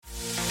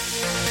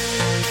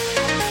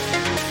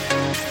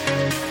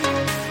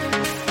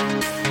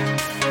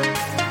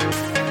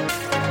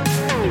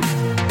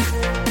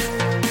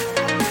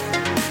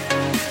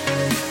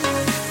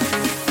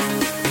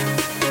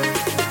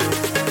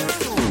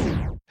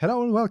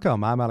Hello and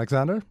welcome. I'm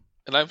Alexander.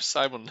 And I'm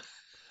Simon.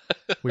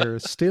 We're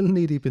still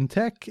knee deep in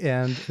tech,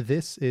 and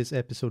this is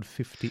episode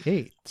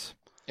 58.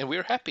 And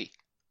we're happy.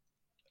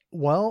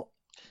 Well,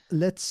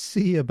 let's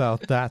see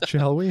about that,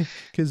 shall we?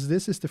 Because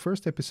this is the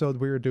first episode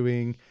we're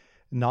doing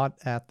not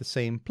at the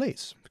same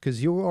place,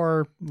 because you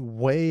are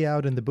way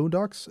out in the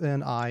boondocks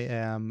and I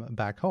am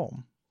back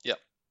home. Yeah.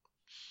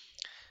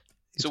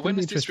 It's So going when to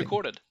be is this interesting.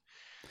 recorded?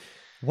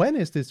 When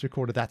is this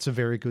recorded? That's a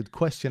very good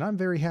question. I'm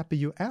very happy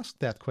you asked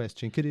that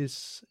question. It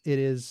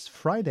is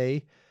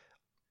Friday,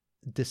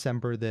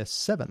 December the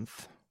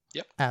 7th.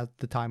 Yep. At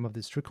the time of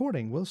this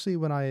recording. We'll see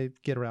when I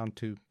get around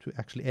to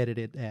actually edit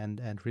it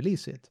and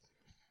release it.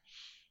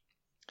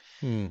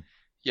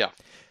 Yeah.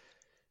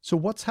 So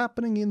what's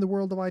happening in the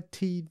world of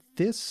IT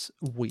this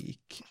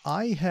week?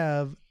 I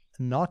have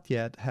not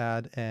yet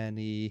had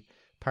any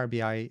Power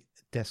BI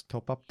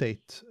desktop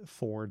update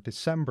for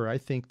December. I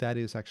think that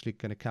is actually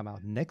going to come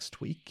out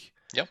next week.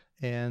 Yep.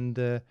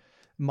 And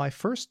my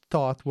first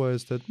thought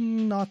was that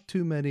not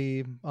too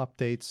many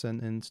updates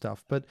and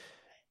stuff. But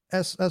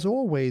as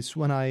always,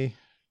 when I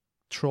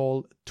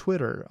troll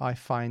Twitter, I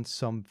find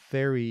some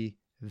very,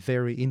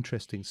 very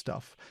interesting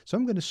stuff. So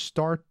I'm going to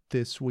start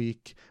this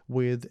week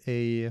with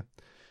a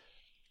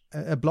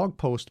blog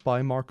post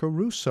by Marco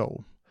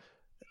Russo,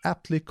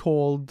 aptly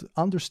called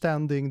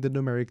Understanding the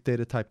Numeric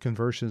Data Type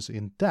Conversions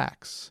in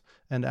DAX.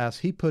 And as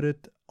he put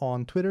it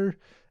on Twitter,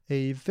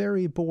 a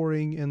very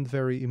boring and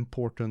very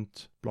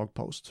important blog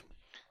post.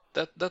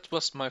 That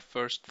was my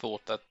first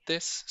thought, that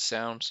this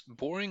sounds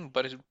boring,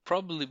 but it would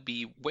probably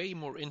be way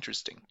more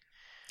interesting.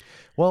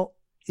 Well,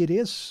 it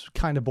is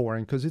kind of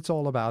boring because it's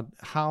all about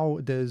how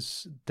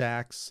does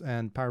DAX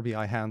and Power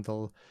BI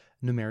handle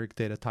numeric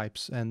data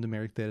types and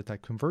numeric data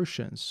type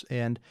conversions.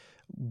 And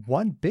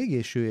one big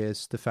issue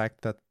is the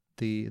fact that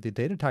the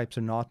data types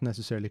are not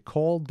necessarily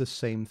called the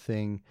same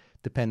thing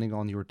depending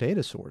on your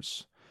data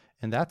source.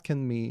 And that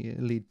can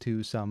lead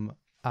to some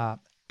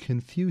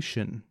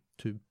confusion,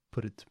 to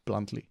put it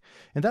bluntly.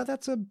 And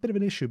that's a bit of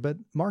an issue, but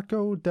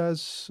Marco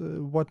does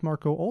what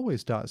Marco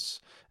always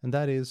does, and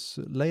that is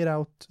lay it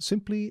out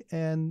simply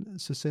and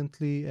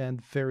succinctly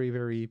and very,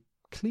 very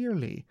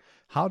clearly.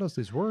 How does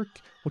this work?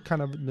 What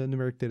kind of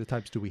numeric data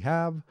types do we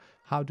have?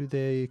 How do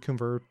they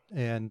convert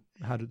and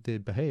how do they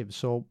behave?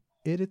 So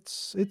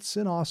it's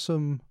an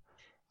awesome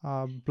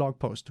blog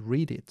post.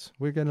 Read it.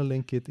 We're going to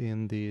link it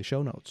in the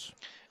show notes.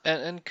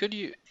 And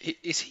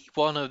is he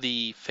one of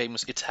the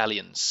famous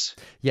Italians?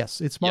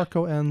 Yes, it's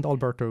Marco and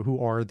Alberto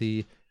who are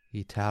the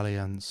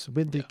Italians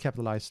with the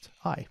capitalized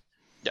I.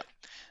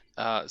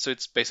 Yeah. So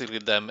it's basically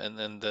them and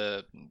then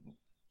the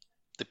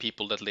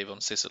people that live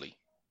on Sicily.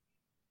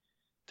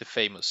 The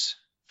famous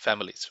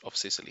families of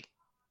Sicily.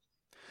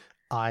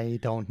 I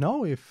don't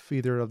know if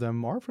either of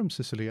them are from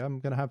Sicily. I'm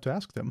going to have to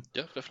ask them.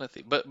 Yeah,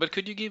 definitely. But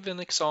could you give an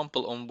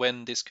example on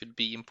when this could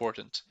be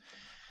important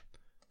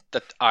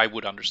that I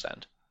would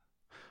understand?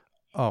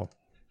 Oh,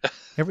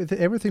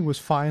 everything was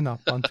fine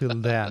up until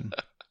then.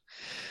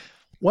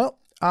 Well,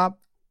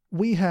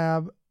 we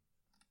have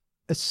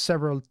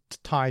several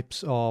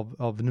types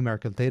of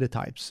numerical data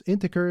types: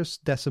 integers,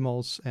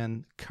 decimals,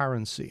 and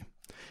currency.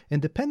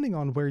 And depending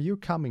on where you're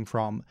coming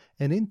from,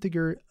 an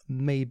integer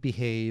may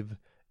behave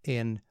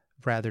in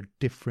rather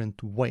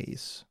different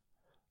ways.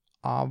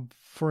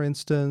 For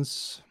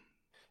instance,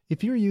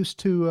 if you're used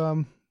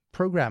to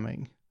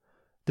programming,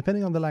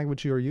 depending on the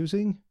language you're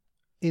using,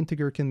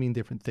 integer can mean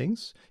different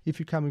things. If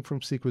you're coming from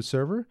SQL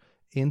Server,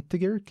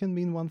 integer can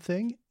mean one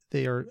thing.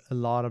 There are a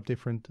lot of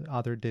different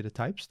other data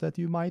types that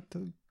you might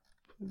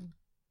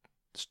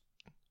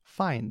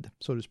find,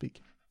 so to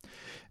speak.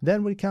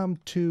 Then we come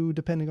to,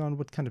 depending on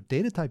what kind of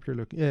data type you're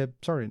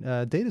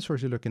data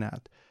source you're looking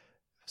at.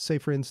 Say,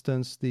 for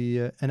instance,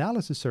 the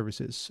analysis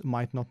services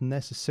might not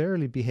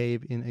necessarily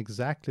behave in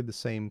exactly the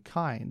same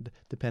kind,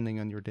 depending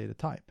on your data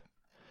type.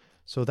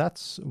 So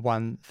that's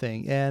one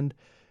thing. And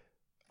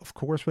of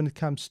course, when it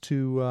comes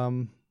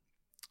to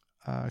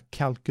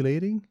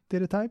calculating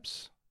data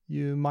types,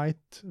 you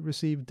might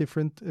receive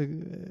different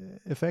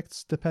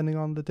effects depending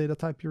on the data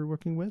type you're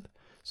working with.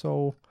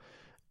 So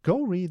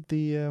go read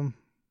the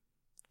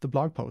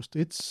blog post.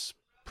 It's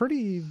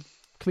pretty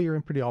clear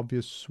and pretty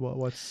obvious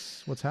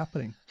what's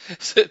happening.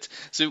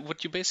 So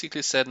what you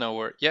basically said now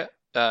were,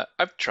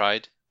 I've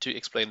tried to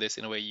explain this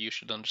in a way you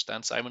should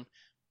understand, Simon,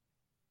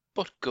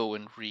 but go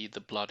and read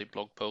the bloody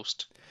blog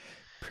post.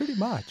 Pretty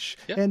much.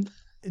 Yeah. And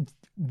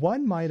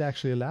one might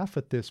actually laugh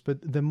at this, but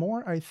the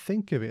more I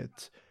think of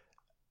it,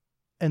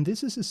 and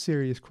this is a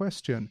serious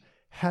question,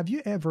 have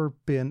you ever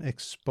been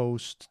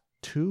exposed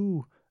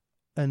to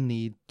a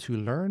need to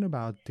learn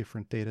about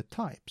different data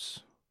types?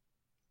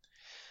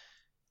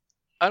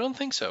 I don't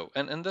think so.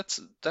 And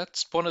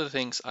that's one of the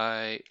things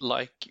I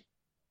like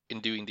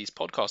in doing these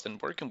podcasts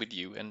and working with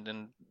you.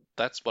 And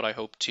that's what I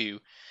hope to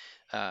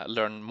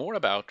learn more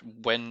about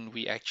when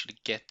we actually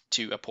get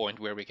to a point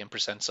where we can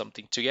present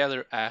something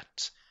together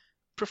at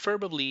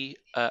preferably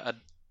a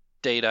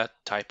data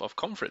type of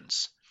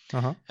conference.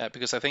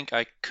 Because I think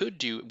I could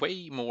do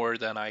way more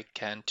than I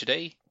can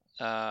today.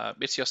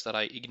 It's just that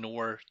I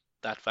ignore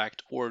that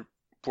fact or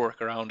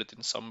work around it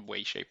in some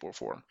way, shape, or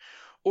form,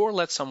 or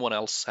let someone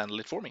else handle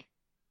it for me.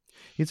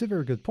 It's a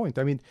very good point.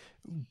 I mean,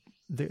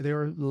 there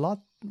are a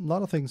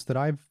lot of things that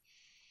I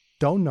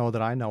don't know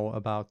that I know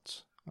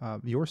about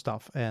your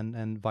stuff,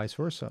 and vice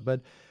versa.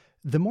 But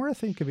the more I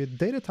think of it,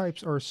 data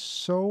types are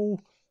so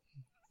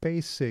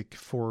basic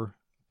for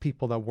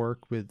people that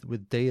work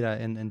with data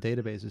and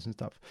databases and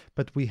stuff.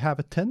 But we have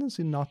a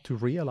tendency not to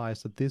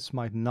realize that this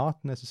might not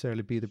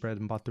necessarily be the bread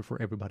and butter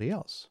for everybody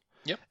else.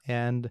 Yep.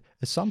 And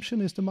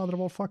assumption is the mother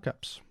of all fuck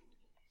ups.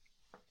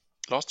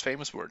 Last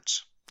famous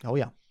words. Oh,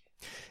 yeah.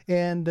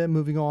 And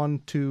moving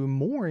on to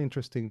more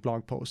interesting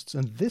blog posts.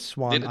 And this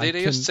one. Did I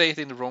just say it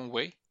in the wrong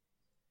way?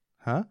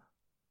 Huh?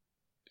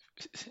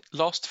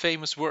 Last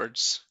famous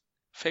words.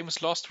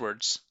 Famous last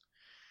words.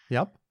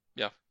 Yep.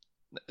 Yeah.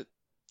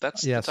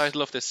 That's yes, the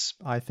title of this.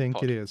 I think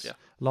pod. It is. Yeah.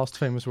 Last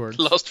famous words.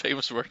 Last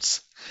famous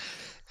words.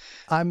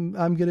 I'm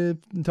going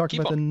to talk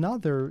Keep about on.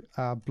 another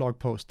blog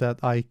post that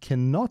I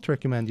cannot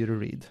recommend you to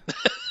read.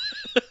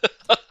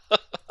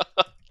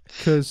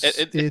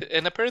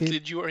 And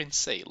apparently you are in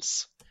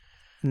sales.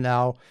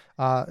 Now,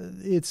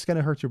 it's going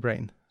to hurt your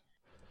brain.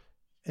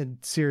 And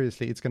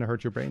seriously, it's going to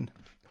hurt your brain.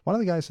 One of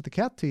the guys at the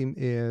CAT team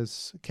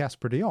is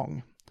Casper de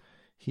Jong.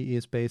 He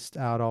is based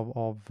out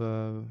of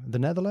the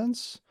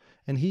Netherlands,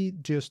 and he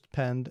just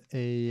penned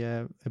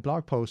a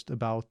blog post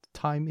about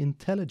time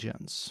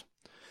intelligence.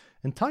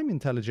 And time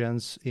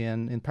intelligence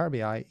in Power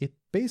BI, it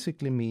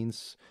basically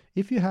means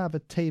if you have a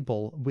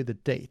table with a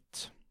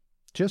date,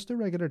 just a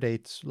regular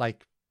date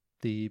like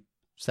the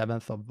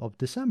 7th of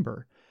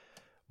December,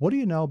 what do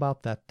you know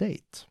about that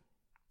date?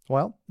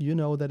 Well, you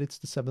know that it's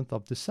the 7th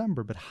of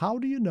December, but how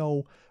do you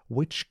know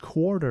which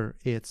quarter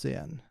it's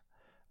in?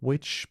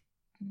 Which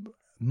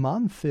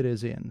month it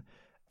is in?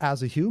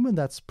 As a human,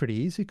 that's pretty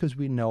easy because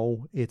we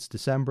know it's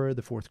December,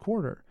 the 4th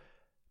quarter.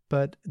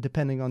 But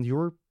depending on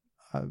your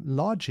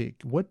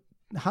logic,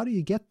 how do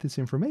you get this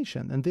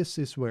information? And this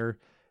is where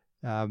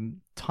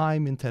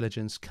time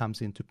intelligence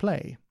comes into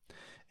play.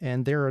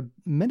 And there are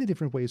many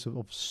different ways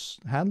of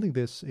handling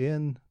this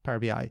in Power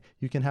BI.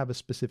 You can have a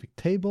specific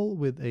table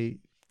with a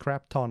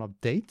crap ton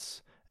of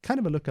dates, kind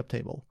of a lookup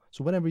table.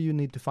 So whenever you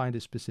need to find a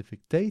specific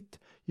date,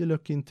 you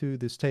look into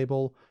this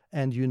table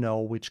and you know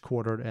which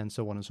quarter and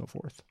so on and so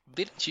forth.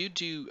 Didn't you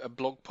do a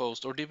blog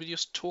post, or did we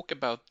just talk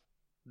about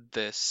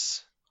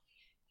this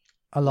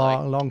a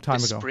long time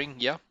ago? Spring,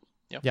 yeah.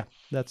 Yeah,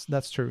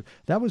 that's true.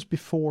 That was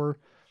before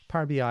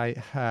Power BI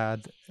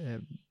had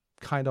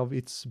kind of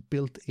its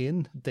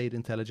built-in data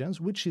intelligence,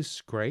 which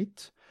is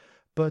great,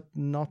 but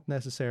not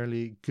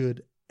necessarily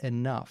good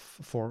enough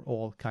for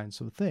all kinds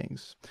of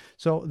things.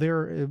 So there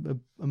are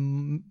a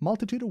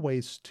multitude of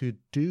ways to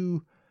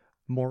do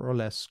more or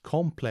less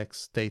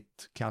complex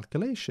date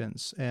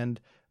calculations, and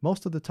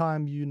most of the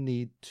time you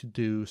need to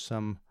do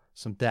some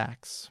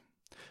DAX.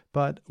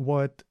 But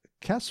what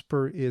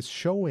Casper is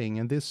showing,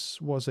 and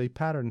this was a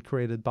pattern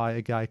created by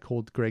a guy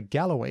called Greg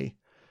Galloway,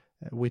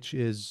 which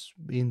is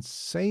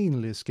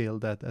insanely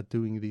skilled at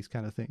doing these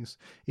kind of things,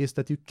 is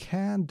that you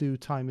can do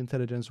time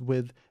intelligence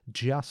with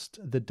just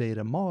the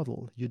data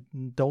model. You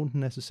don't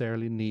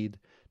necessarily need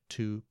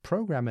to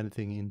program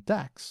anything in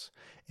DAX.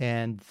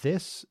 And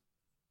this,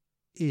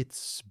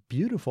 it's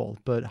beautiful,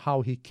 but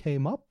how he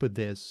came up with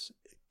this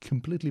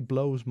completely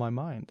blows my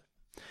mind.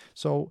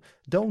 So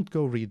don't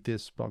go read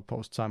this blog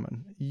post,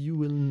 Simon. You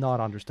will not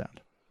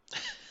understand.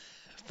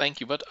 Thank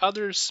you, but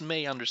others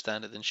may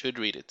understand it and should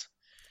read it.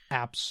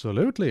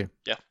 Absolutely.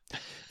 Yeah.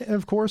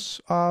 Of course,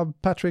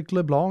 Patrick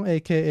LeBlanc,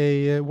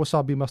 aka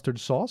Wasabi Mustard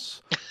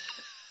Sauce,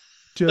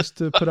 just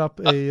put up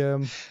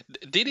a.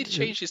 Did he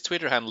change his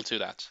Twitter handle to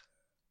that?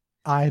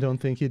 I don't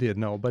think he did.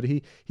 No, but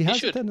he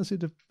has a tendency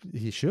to.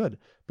 He should,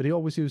 but he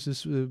always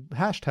uses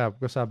hashtag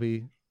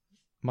Wasabi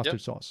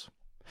Mustard Sauce.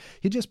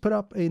 He just put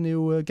up a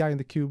new Guy in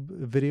the Cube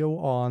video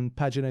on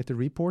paginated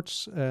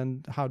reports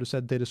and how to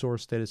set data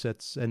source, data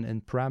sets,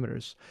 and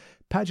parameters.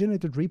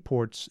 Paginated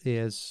reports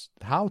is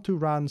how to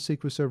run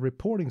SQL Server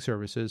reporting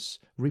services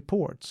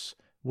reports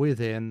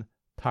within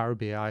Power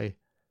BI.com.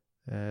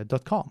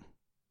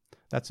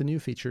 That's a new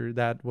feature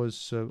that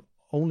was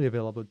only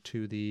available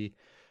to the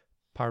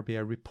Power BI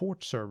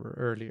report server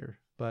earlier,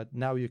 but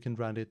now you can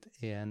run it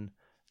in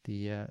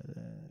the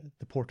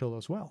portal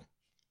as well.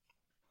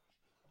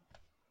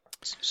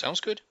 Sounds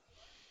good.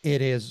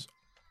 It is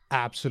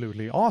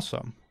absolutely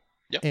awesome.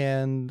 Yep.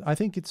 And I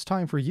think it's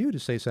time for you to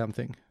say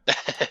something.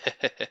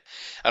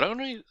 I don't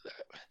know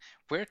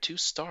where to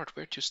start.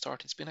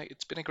 It's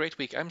been a great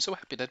week. I'm so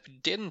happy that we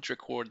didn't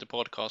record the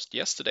podcast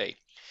yesterday.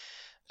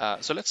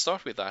 So let's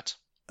start with that.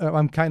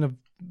 I'm kind of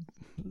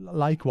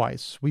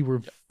likewise. We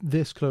were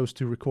this close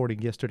to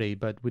recording yesterday,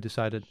 but we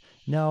decided,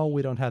 no,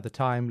 we don't have the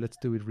time. Let's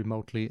do it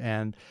remotely.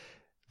 And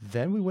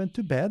then we went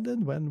to bed,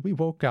 and when we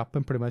woke up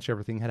and pretty much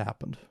everything had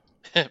happened.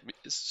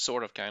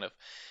 Sort of, kind of.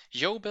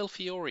 Joe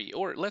Belfiore,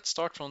 or let's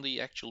start from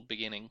the actual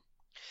beginning.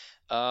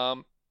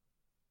 4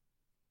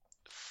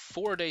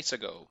 days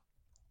ago,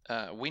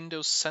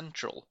 Windows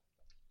Central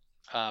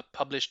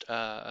published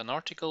an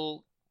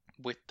article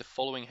with the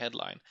following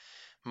headline: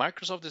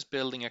 Microsoft is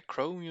building a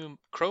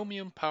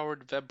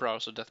Chromium-powered web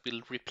browser that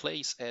will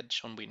replace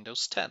Edge on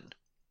Windows 10.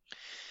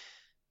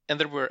 And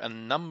there were a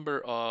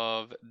number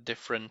of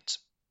different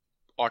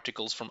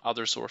articles from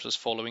other sources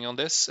following on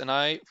this,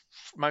 and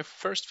my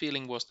first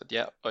feeling was that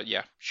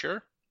yeah,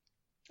 sure.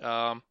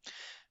 And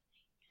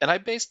I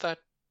based that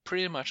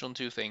pretty much on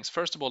two things.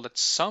 First of all, that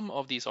some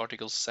of these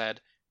articles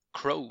said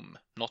Chrome,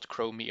 not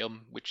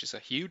Chromium, which is a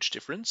huge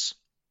difference.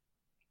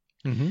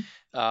 Mm-hmm.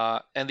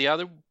 And the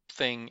other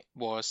thing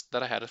was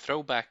that I had a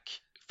throwback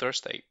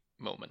Thursday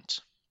moment.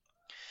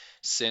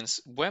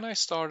 Since when I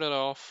started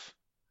off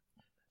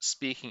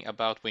speaking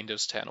about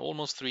Windows 10,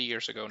 almost 3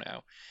 years ago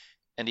now,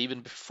 and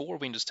even before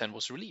Windows 10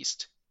 was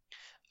released,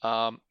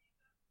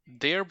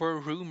 there were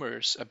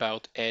rumors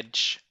about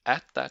Edge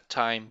at that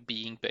time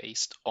being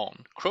based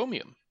on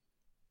Chromium,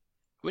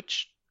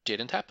 which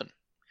didn't happen.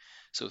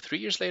 So 3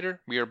 years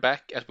later, we are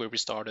back at where we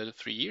started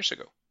 3 years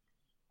ago.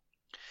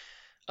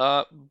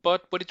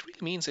 But what it really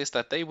means is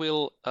that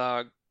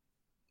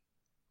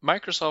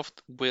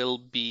Microsoft will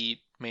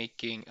be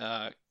making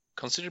a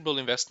considerable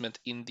investment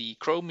in the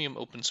Chromium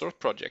open source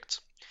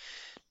project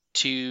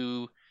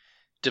to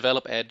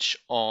develop Edge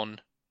on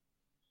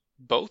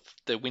both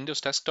the Windows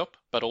desktop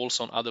but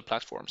also on other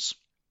platforms.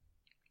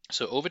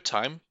 So over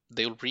time,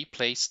 they'll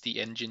replace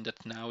the engine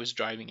that now is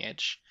driving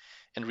Edge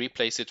and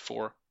replace it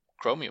for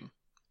Chromium,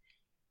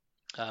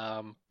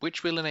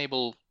 which will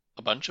enable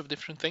a bunch of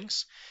different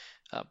things,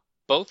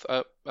 both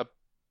a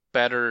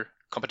better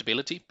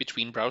compatibility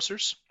between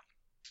browsers,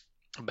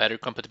 better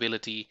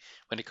compatibility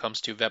when it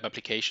comes to web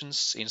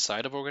applications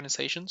inside of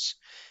organizations,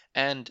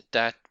 and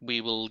that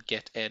we will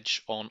get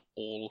Edge on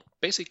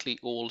basically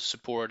all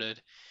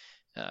supported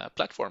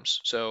platforms.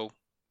 So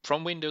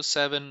from Windows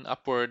 7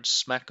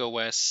 upwards, Mac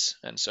OS,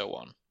 and so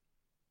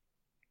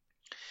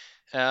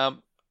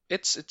on.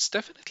 It's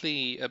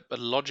definitely a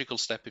logical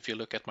step if you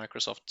look at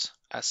Microsoft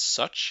as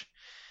such.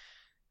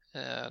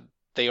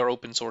 They are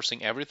open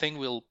sourcing everything.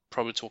 We'll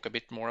probably talk a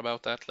bit more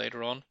about that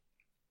later on.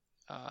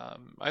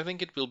 I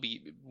think it will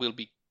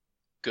be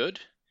good,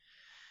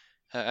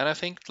 and I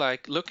think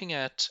like looking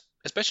at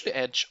especially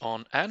Edge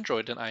on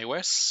Android and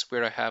iOS,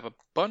 where I have a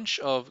bunch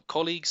of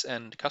colleagues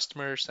and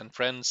customers and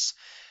friends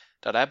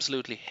that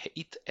absolutely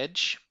hate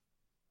Edge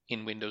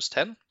in Windows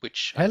 10,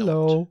 which I don't.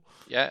 Hello.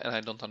 Yeah, and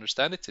I don't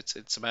understand it.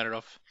 It's a matter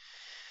of,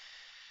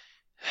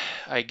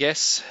 I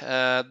guess,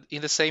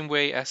 in the same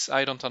way as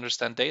I don't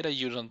understand data,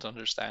 you don't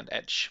understand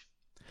Edge.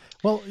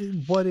 Well,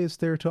 what is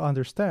there to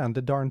understand?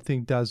 The darn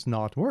thing does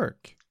not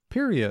work.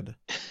 Period.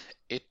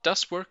 It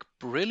does work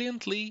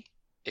brilliantly.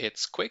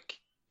 It's quick.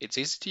 It's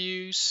easy to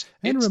use.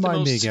 And It's the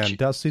remind me most again,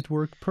 does it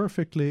work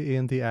perfectly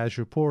in the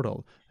Azure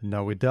portal?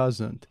 No, it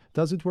doesn't.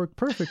 Does it work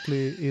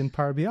perfectly in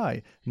Power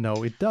BI?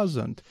 No, it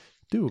doesn't.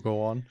 Do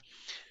go on.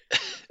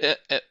 Yeah,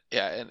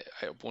 and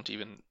I won't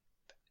even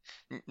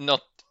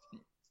not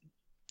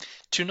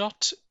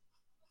not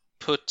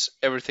put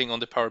everything on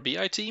the Power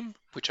BI team,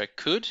 which I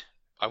could.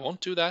 I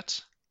won't do that.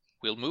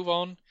 We'll move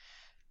on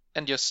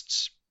and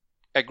just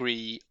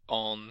agree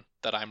on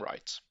that I'm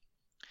right.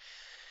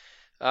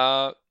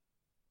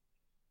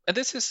 And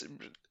this is,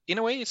 in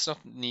a way, it's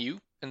not new.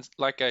 And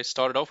like I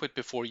started off with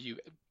before you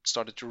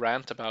started to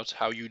rant about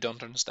how you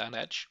don't understand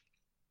Edge,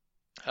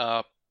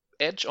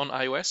 Edge on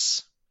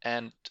iOS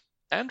and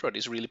Android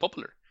is really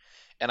popular.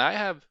 And I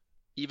have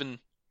even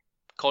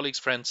colleagues,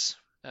 friends,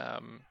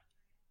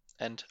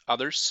 and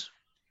others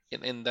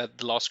in that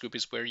the last group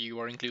is where you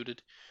are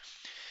included,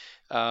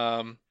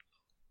 that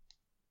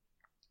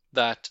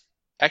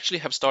actually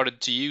have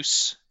started to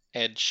use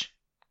Edge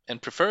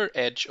and prefer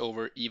Edge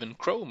over even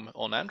Chrome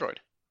on Android.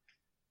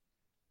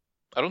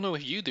 I don't know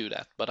if you do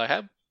that, but I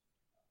have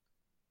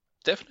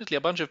definitely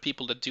a bunch of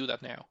people that do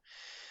that now.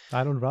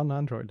 I don't run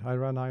Android. I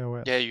run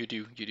iOS. Yeah, you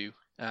do. Do you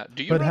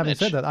But run having Edge?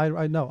 said that,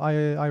 I know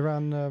I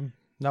run.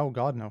 No,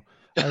 God no.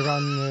 I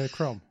run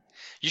Chrome.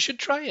 You should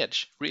try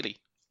Edge, really.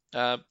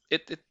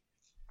 It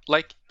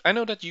like I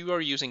know that you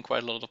are using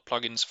quite a lot of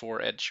plugins for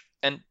Edge,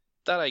 and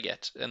that I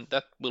get, and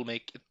that will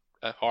make it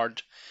a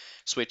hard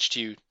switch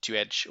to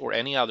Edge or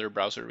any other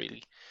browser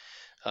really.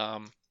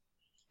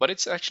 But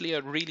it's actually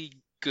a really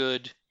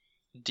good,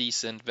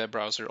 decent web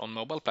browser on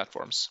mobile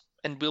platforms,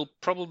 and we'll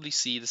probably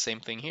see the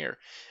same thing here.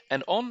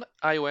 And on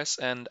iOS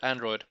and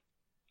Android,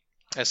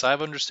 as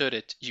I've understood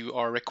it, you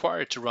are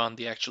required to run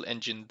the actual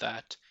engine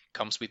that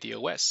comes with the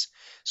OS.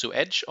 So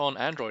Edge on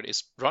Android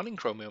is running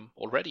Chromium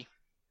already,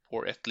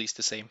 or at least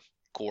the same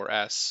core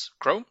as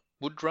Chrome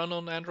would run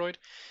on Android.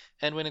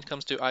 And when it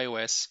comes to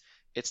iOS,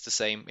 it's the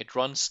same. It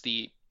runs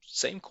the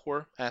same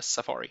core as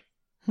Safari.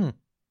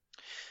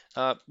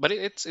 But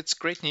it's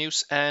great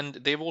news, and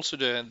they've also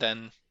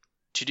then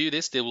to do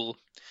this, they will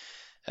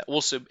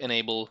also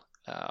enable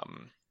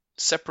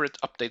separate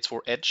updates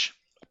for Edge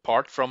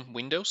apart from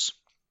Windows,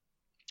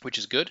 which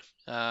is good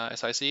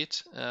as I see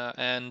it.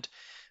 And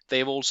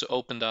they've also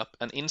opened up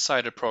an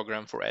insider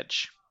program for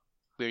Edge,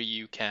 where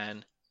you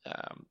can,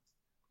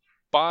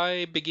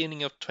 by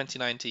beginning of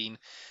 2019,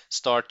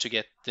 start to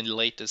get the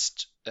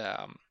latest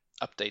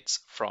updates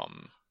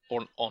from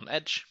on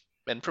Edge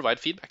and provide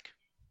feedback.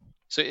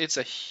 So it's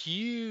a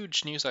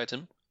huge news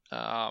item,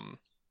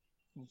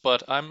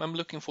 but I'm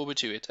looking forward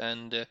to it.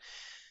 And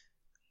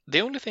the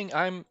only thing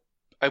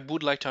I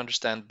would like to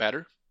understand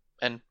better,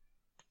 and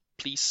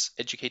please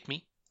educate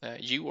me,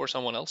 you or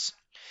someone else.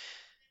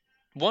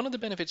 One of the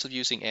benefits of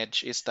using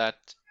Edge is that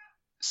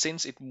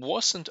since it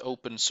wasn't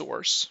open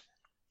source,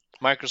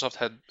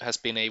 Microsoft has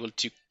been able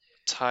to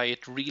tie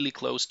it really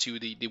close to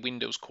the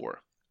Windows core.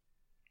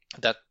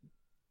 That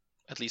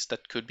at least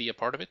that could be a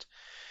part of it,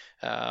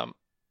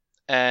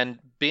 and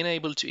been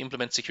able to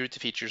implement security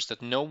features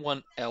that no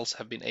one else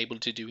have been able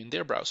to do in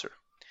their browser.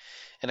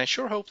 And I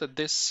sure hope that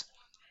this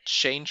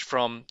change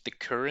from the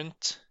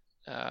current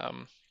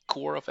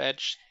core of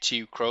Edge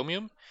to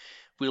Chromium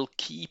will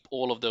keep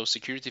all of those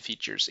security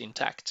features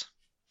intact.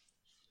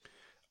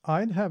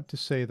 I'd have to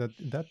say that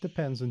that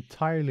depends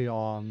entirely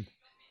on.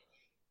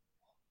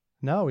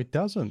 No, it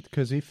doesn't,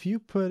 because if you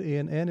put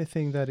in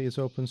anything that is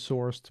open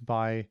sourced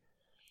by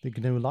the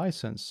GNU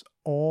license,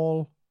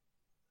 all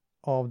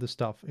of the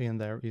stuff in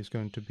there is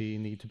going to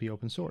need to be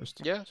open sourced.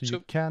 Yeah, So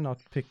you cannot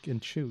pick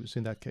and choose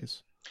in that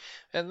case.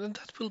 And then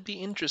that will be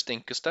interesting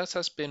because that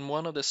has been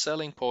one of the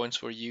selling points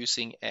for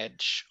using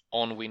Edge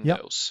on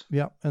Windows.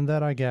 Yeah, and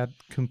that I get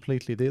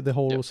completely. The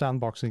whole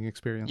sandboxing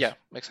experience. Yeah,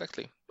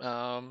 exactly.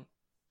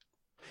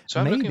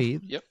 So maybe,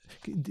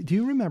 do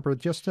you remember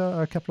just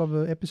a couple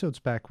of episodes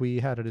back, we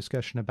had a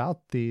discussion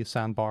about the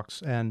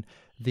sandbox and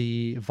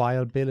the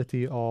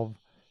viability of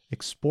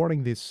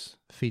exporting this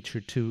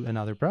feature to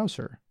another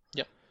browser?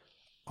 Yeah.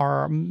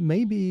 Or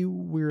maybe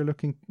we're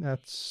looking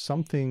at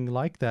something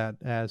like that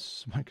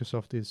as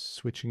Microsoft is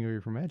switching away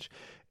from Edge.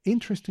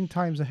 Interesting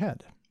times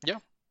ahead. Yeah,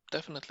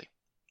 definitely.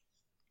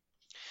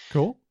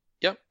 Cool.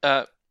 Yeah.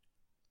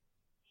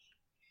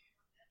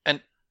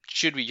 And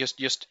should we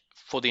just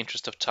for the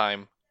interest of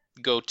time,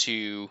 go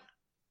to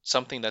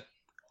something that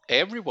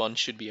everyone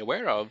should be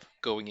aware of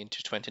going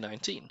into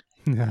 2019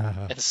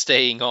 and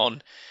staying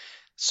on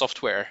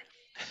software?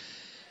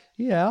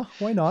 Yeah,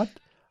 why not?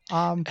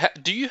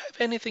 Do you have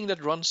anything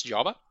that runs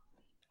Java?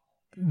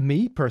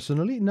 Me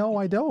personally, no,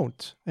 I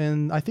don't.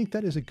 And I think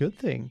that is a good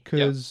thing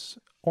because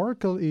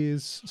Oracle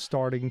is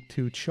starting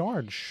to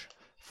charge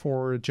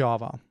for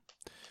Java.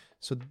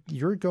 So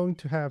you're going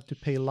to have to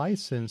pay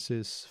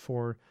licenses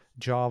for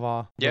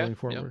Java going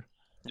forward.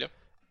 Yep.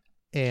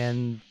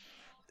 And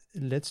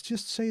let's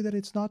just say that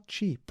it's not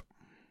cheap.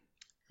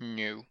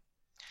 No.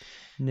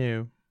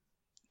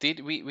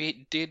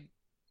 We did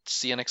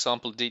see an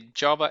example, the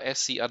Java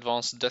SE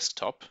Advanced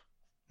Desktop.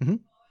 Mm-hmm.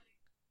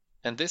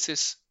 And this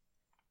is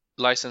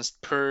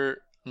licensed per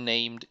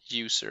named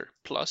user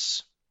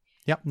plus.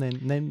 Yep,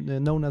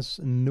 known as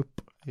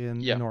NUP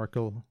in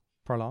Oracle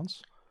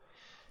parlance.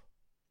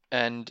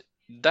 And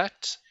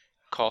that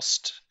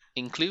cost,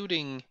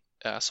 including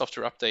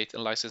software update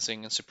and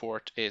licensing and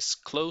support, is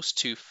close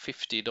to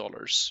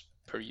 $50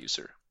 per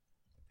user.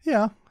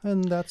 Yeah,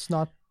 and that's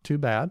not too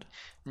bad.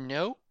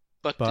 No,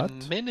 but the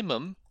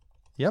minimum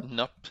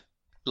NUP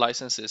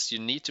licenses you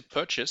need to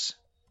purchase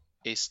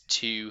is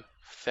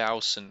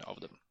 2,000 of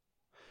them.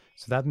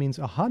 So that means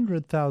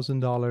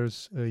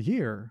 $100,000 a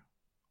year.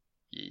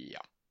 Yeah.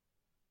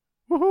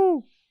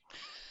 Woohoo!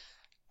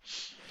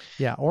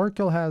 Yeah,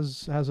 Oracle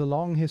has a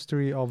long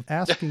history of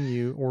asking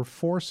you or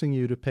forcing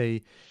you to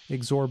pay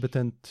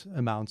exorbitant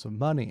amounts of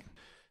money.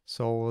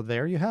 So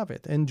there you have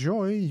it.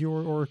 Enjoy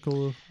your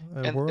Oracle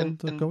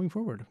world going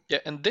forward. Yeah,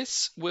 and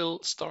this will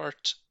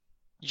start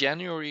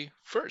January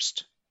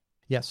 1st.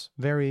 Yes,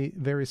 very,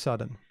 very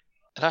sudden.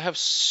 And I have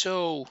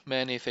so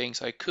many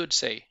things I could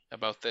say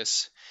about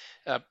this.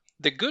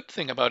 The good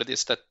thing about it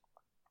is that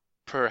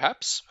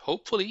perhaps,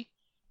 hopefully,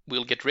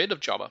 we'll get rid of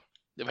Java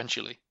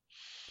eventually.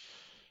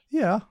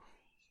 Yeah,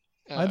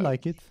 I'd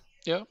like it.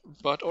 Yeah,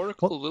 but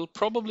Oracle will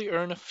probably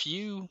earn a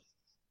few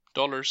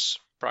dollars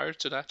prior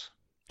to that.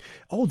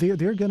 Oh,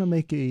 they're going to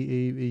make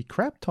a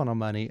crap ton of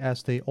money,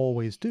 as they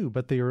always do,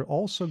 but they are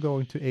also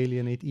going to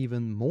alienate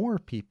even more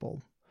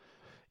people.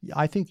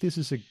 I think this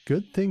is a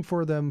good thing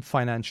for them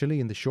financially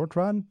in the short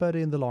run, but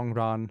in the long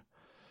run,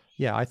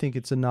 yeah, I think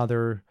it's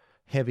another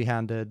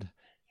heavy-handed,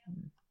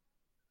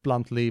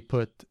 bluntly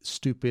put,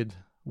 stupid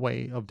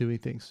way of doing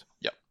things.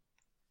 Yeah.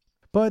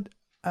 But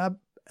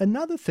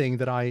another thing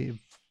that I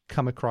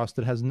come across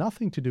that has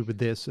nothing to do with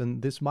this,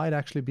 and this might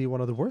actually be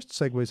one of the worst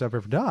segues I've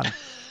ever done.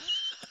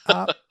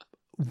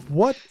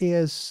 What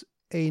is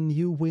a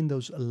new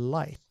Windows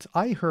Lite?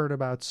 I heard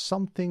about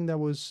something that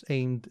was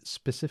aimed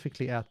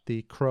specifically at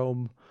the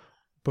Chrome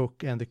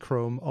book and the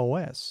Chrome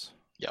OS.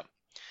 Yeah.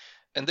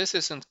 And this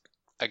isn't,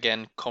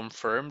 again,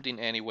 confirmed in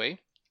any way.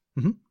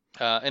 Mm-hmm.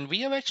 And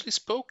we have actually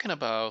spoken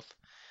about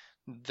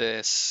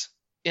this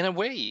in a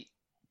way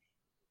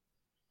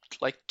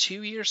like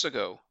 2 years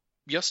ago,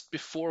 just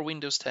before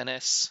Windows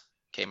 10s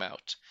came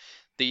out.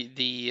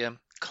 The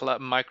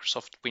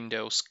Microsoft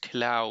Windows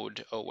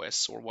Cloud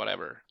OS or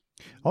whatever.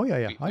 Oh,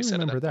 yeah. I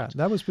remember that.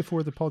 That was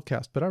before the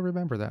podcast, but I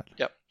remember that.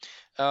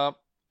 Yeah.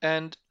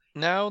 And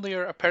now they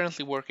are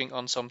apparently working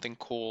on something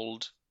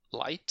called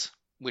Lite,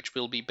 which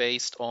will be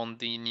based on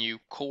the new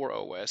Core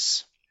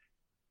OS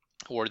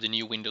or the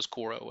new Windows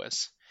Core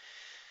OS.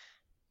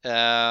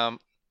 Um,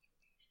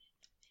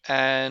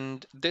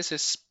 and this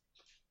is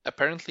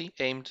apparently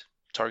aimed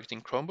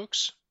targeting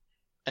Chromebooks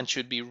and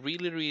should be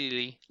really,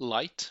 really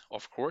light,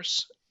 of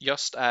course,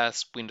 just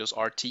as Windows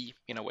RT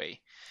in a way.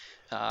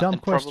 Dumb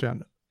And probably,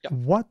 question. yeah.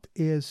 What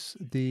is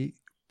the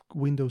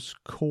Windows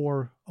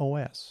Core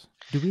OS?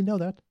 Do we know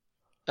that?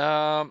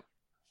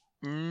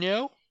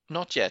 No,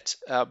 not yet.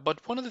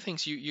 But one of the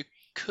things you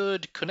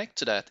could connect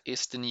to that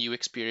is the new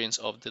experience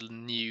of the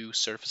new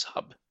Surface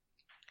Hub.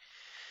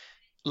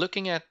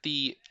 Looking at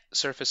the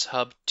Surface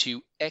Hub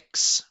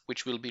 2X,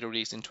 which will be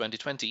released in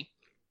 2020,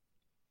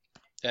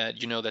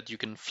 you know that you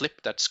can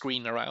flip that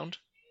screen around,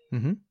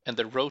 Mm-hmm. and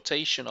the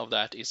rotation of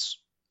that is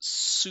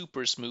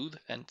super smooth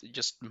and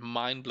just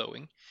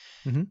mind-blowing.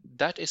 Mm-hmm.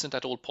 That isn't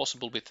at all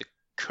possible with the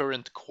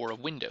current core of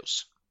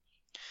Windows.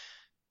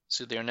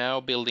 So they're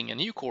now building a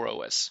new Core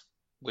OS,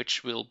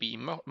 which will be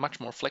much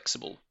more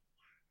flexible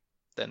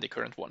than the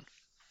current one.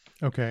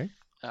 Okay.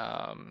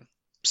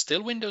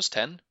 Still Windows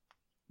 10,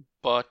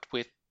 but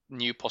with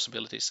new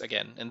possibilities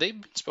again. And they've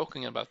been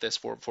speaking about this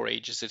for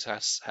ages. It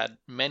has had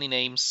many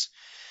names,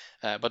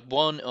 but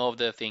one of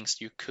the things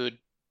you could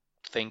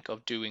think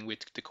of doing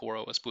with the Core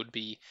OS would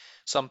be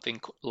something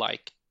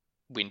like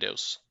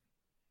Windows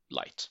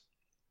Lite.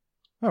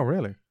 Oh,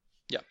 really?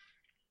 Yeah.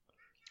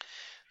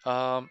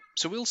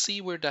 So we'll see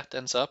where that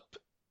ends up.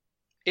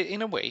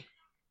 In a way,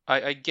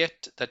 I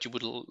get that you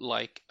would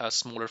like a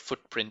smaller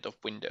footprint of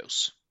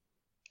Windows,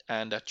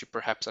 and that you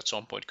perhaps at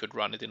some point could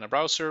run it in a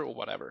browser or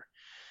whatever.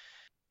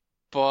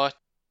 But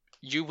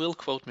you will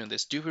quote me on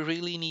this. Do we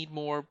really need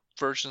more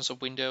versions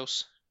of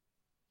Windows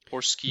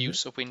or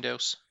SKUs of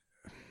Windows?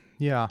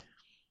 Yeah.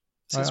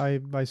 Since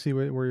I see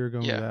where you're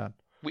going with yeah, that.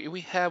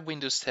 we have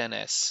Windows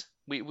 10s,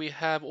 we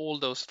have all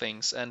those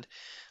things, and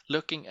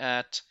looking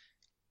at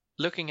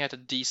a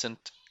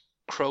decent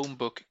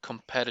Chromebook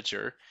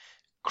competitor,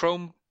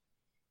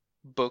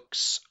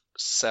 Chromebooks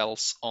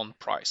sells on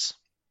price.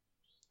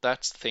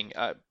 That's the thing.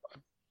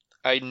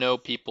 I know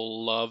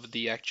people love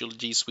the actual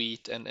G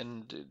Suite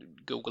and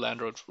Google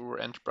Android for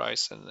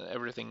Enterprise and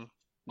everything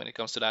when it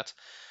comes to that.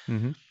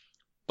 Mm-hmm.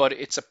 But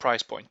it's a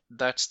price point.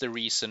 That's the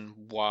reason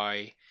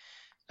why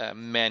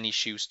many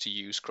choose to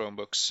use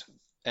Chromebooks.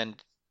 And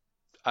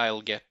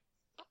I'll get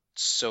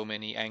so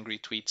many angry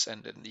tweets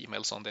and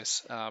emails on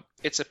this.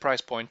 It's a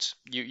price point.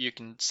 You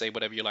can say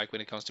whatever you like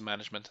when it comes to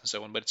management and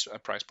so on, but it's a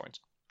price point.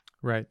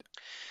 Right.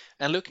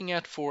 And looking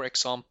at, for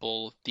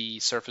example, the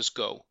Surface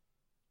Go,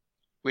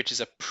 which is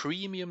a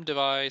premium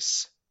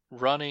device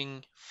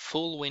running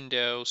full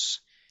Windows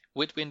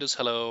with Windows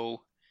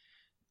Hello,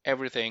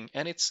 everything,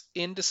 and it's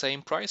in the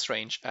same price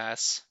range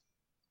as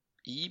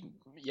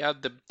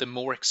the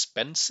more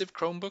expensive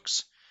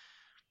Chromebooks.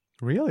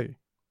 Really?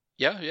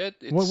 Yeah,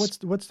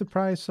 What's the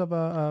price of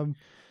a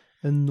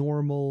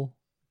normal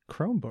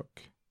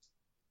Chromebook?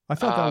 I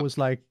thought that was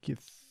like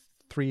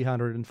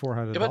 $300 and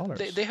 $400. Yeah,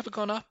 but they have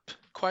gone up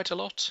quite a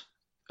lot.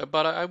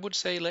 But I would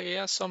say like,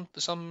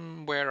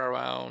 somewhere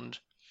around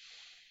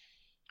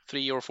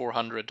 $300 or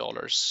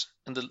 $400.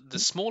 And the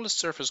smallest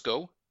Surface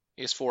Go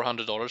is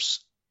 $400,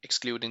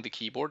 excluding the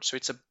keyboard, so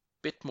it's a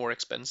bit more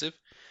expensive.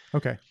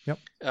 Okay. Yep.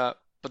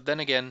 But then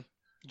again,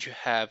 you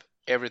have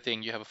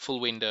everything. You have a full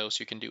Windows.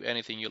 You can do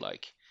anything you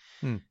like.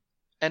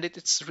 And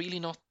it's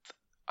really not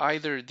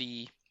either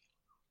the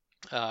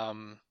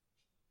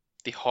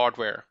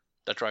hardware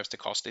that drives the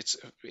cost. It's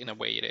in a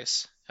way it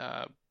is,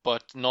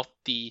 but not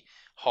the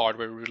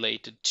hardware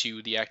related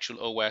to the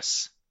actual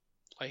OS.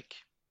 Like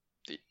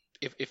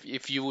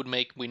if you would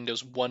make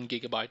Windows 1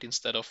 gigabyte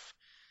instead of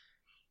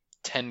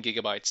 10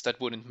 gigabytes, that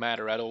wouldn't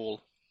matter at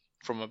all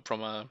from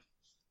a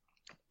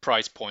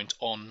price point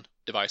on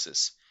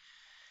devices.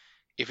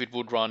 If it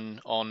would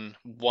run on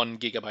 1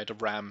 gigabyte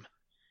of RAM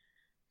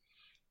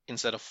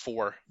instead of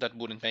 4, that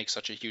wouldn't make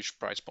such a huge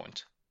price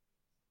point,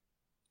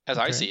 as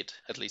I see it,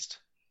 at least.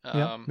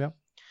 Yeah.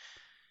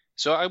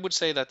 So I would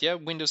say that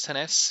Windows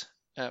 10s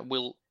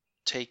will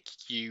take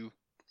you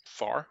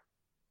far.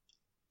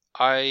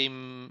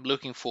 I'm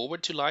looking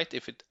forward to Lite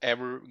if it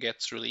ever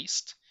gets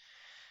released,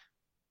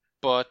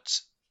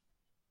 but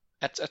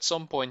at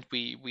some point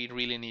we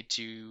really need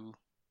to,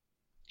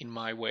 in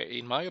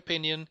my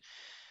opinion,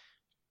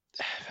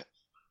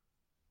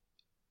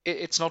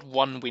 it's not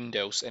one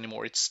Windows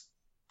anymore. It's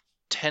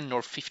 10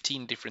 or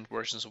 15 different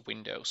versions of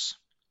Windows.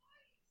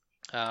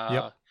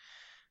 Yep.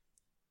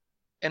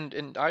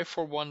 And I,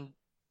 for one,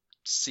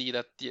 see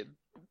that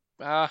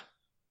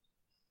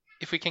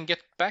if we can get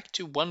back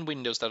to one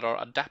Windows that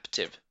are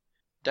adaptive,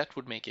 that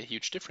would make a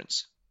huge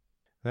difference.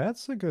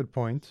 That's a good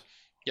point.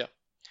 Yeah.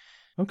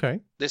 Okay.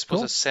 This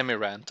was a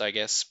semi-rant, I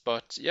guess,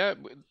 but yeah,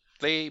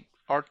 they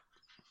are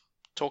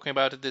talking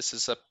about it. This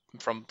is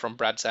from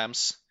Brad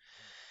Sams,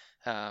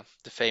 the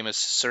famous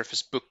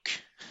Surface Book.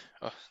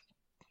 Oh,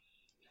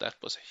 that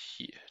was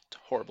a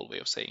horrible way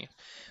of saying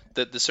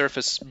it. The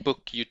Surface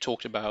Book you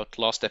talked about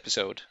last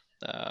episode,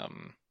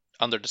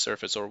 Under the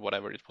Surface or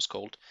whatever it was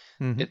called.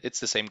 Mm-hmm. It's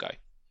the same guy.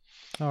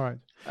 All right.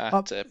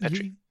 At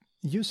Petri.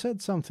 You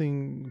said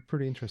something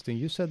pretty interesting.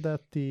 You said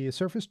that the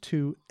Surface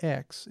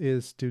 2X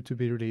is due to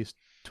be released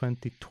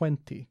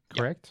 2020, Yeah.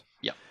 correct?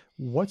 Yeah.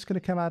 What's going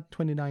to come out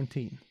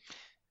 2019?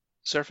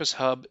 Surface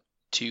Hub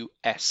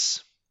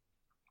 2S,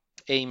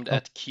 aimed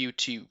at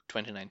Q2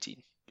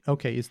 2019.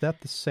 Okay, is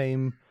that the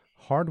same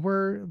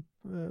hardware,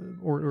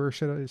 or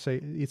should I say,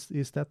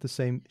 is that the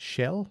same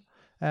shell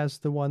as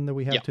the one that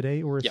we have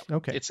today, or is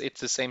okay? It's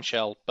the same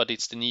shell, but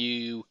it's the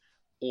new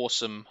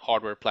awesome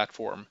hardware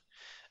platform,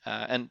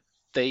 and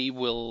they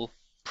will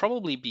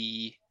probably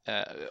be,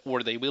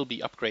 or they will be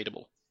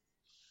upgradable.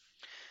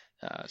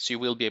 So you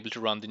will be able to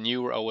run the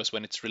newer OS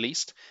when it's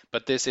released,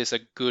 but this is a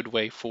good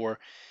way for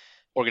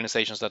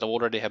organizations that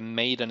already have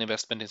made an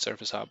investment in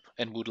Surface Hub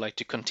and would like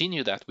to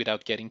continue that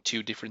without getting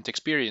two different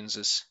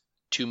experiences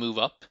to move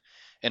up.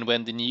 And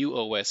when the new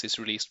OS is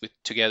released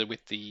together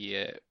with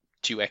the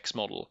 2X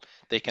model,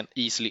 they can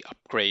easily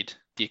upgrade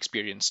the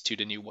experience to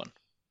the new one.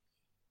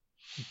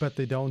 But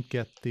they don't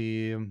get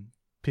the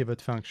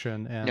pivot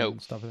function and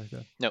stuff like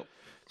that. No.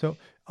 So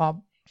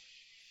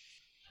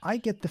I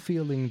get the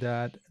feeling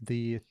that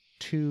the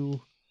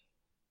 2S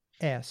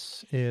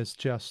is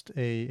just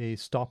a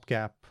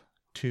stopgap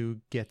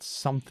to get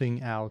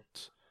something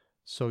out,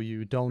 so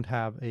you don't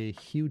have a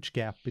huge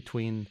gap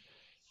between.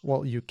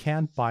 Well, you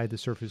can't buy the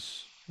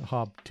Surface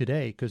Hub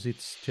today because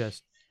it's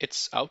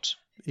out.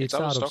 It's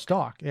out of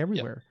stock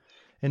everywhere,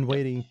 and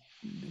waiting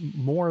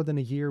more than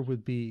a year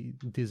would be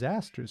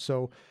disastrous.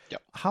 So,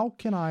 how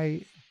can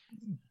I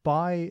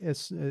buy a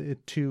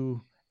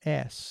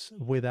 2S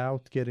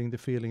without getting the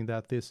feeling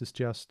that this is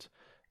just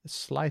a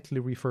slightly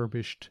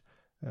refurbished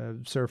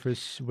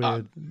Surface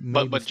with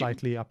maybe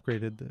slightly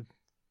upgraded?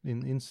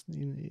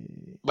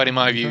 But in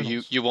my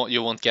view, you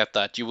won't get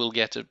that. You will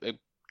get a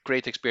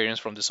great experience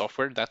from the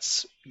software.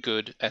 That's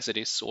good as it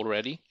is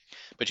already,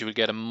 but you will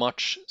get a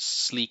much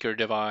sleeker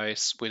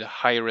device with a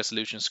higher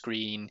resolution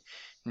screen,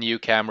 new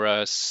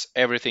cameras.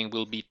 Everything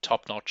will be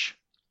top notch.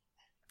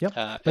 Yep,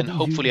 and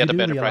hopefully at a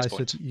better price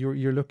point.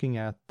 You're looking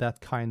at that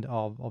kind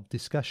of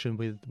discussion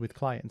with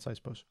clients, I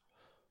suppose.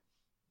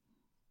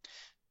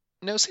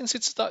 No, since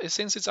it's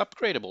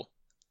upgradable,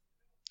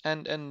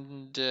 and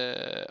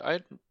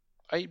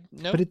I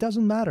know. But it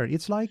doesn't matter.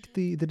 It's like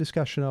the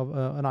discussion of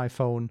an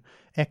iPhone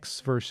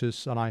X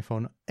versus an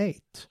iPhone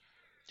 8.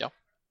 Yeah.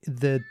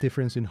 The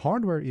difference in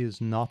hardware is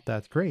not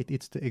that great.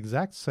 It's the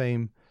exact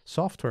same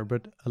software,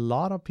 but a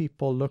lot of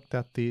people looked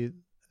at the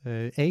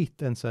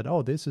 8 and said,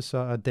 oh, this is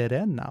a dead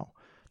end now.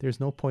 There's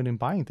no point in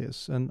buying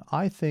this. And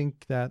I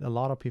think that a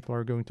lot of people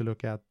are going to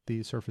look at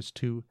the Surface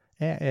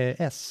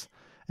 2S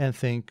and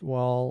think,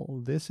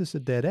 well, this is a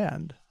dead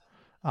end.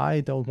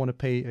 I don't want to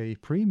pay a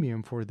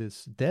premium for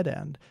this dead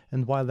end.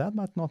 And while that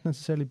might not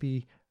necessarily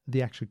be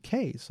the actual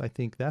case, I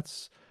think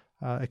that's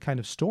a kind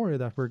of story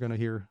that we're going to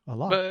hear a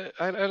lot. But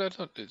I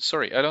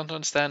don't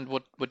understand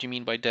what you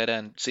mean by dead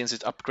end, since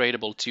it's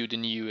upgradable to the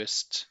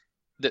newest.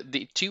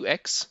 The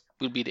 2X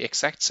will be the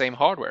exact same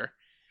hardware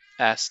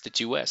as the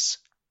 2S.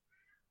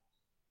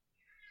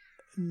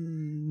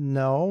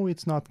 No,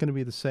 it's not going to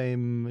be the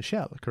same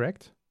shell,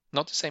 correct?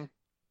 Not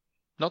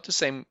the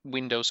same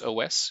Windows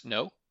OS,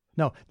 no.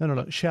 No,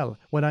 shell.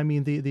 When I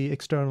mean the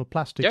external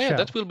plastic shell. Yeah,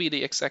 that will be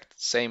the exact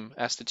same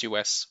as the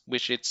 2S,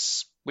 which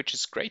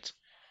is great.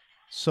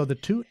 So the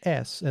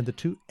 2S and the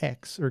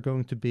 2X are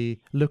going to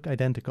look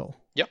identical.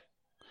 Yep.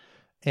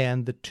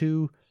 And the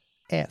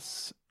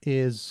 2S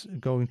is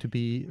going to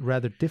be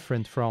rather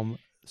different from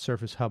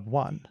Surface Hub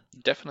 1.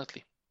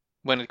 Definitely.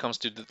 When it comes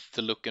to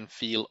the look and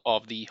feel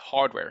of the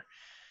hardware.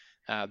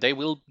 They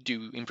will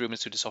do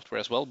improvements to the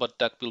software as well, but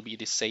that will be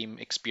the same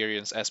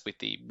experience as with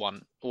the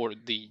one or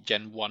the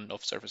Gen 1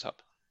 of Surface Hub.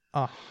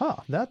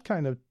 Aha, that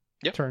kind of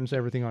turns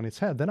everything on its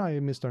head. Then I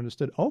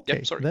misunderstood.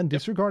 Okay, then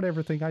disregard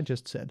everything I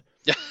just said.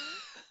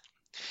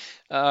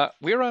 Yeah.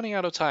 We're running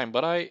out of time,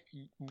 but I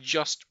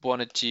just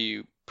wanted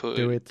to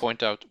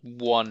point out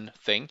one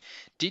thing.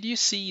 Did you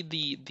see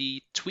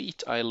the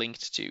tweet I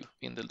linked to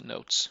in the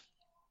notes?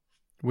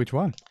 Which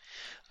one?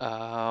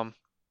 The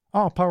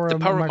power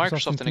of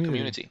Microsoft in the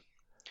community.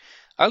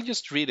 I'll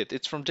just read it.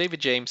 It's from David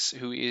James,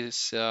 who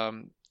is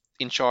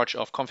in charge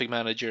of Config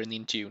Manager and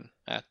Intune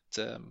at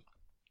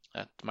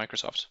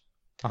Microsoft.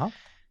 Uh-huh.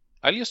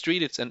 I'll just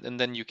read it and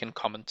then you can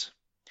comment.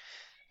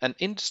 An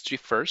industry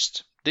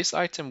first, this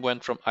item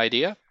went from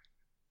idea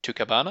to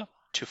Kibana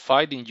to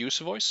FIDE in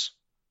user voice,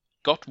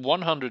 got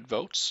 100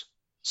 votes,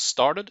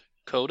 started,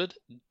 coded,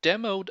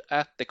 demoed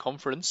at the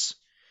conference,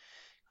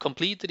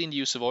 completed in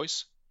user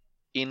voice,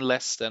 in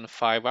less than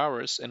 5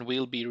 hours, and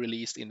will be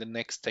released in the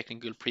next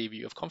technical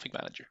preview of Config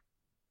Manager.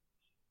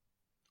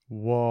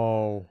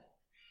 Whoa.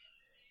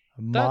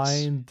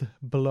 Mind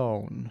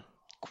blown.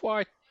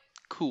 Quite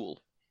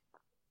cool.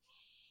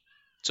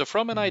 So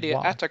from an idea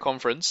at a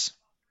conference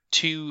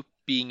to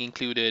being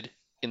included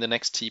in the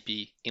next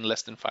TP in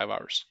less than 5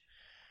 hours.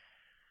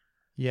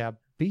 Yeah,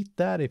 beat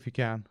that if you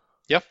can.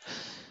 Yep.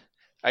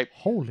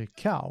 Holy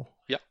cow.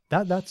 Yeah.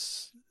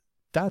 That's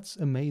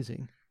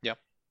amazing. Yeah.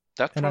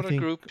 That product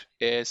group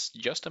is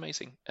just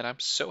amazing, and I'm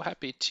so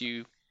happy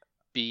to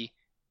be,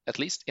 at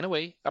least in a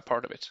way, a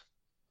part of it.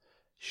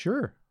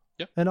 Sure.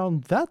 Yeah. And on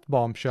that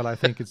bombshell, I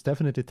think it's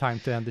definitely time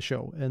to end the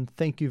show. And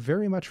thank you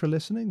very much for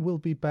listening. We'll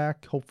be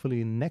back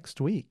hopefully next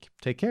week.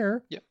 Take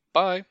care. Yeah.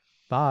 Bye.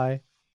 Bye.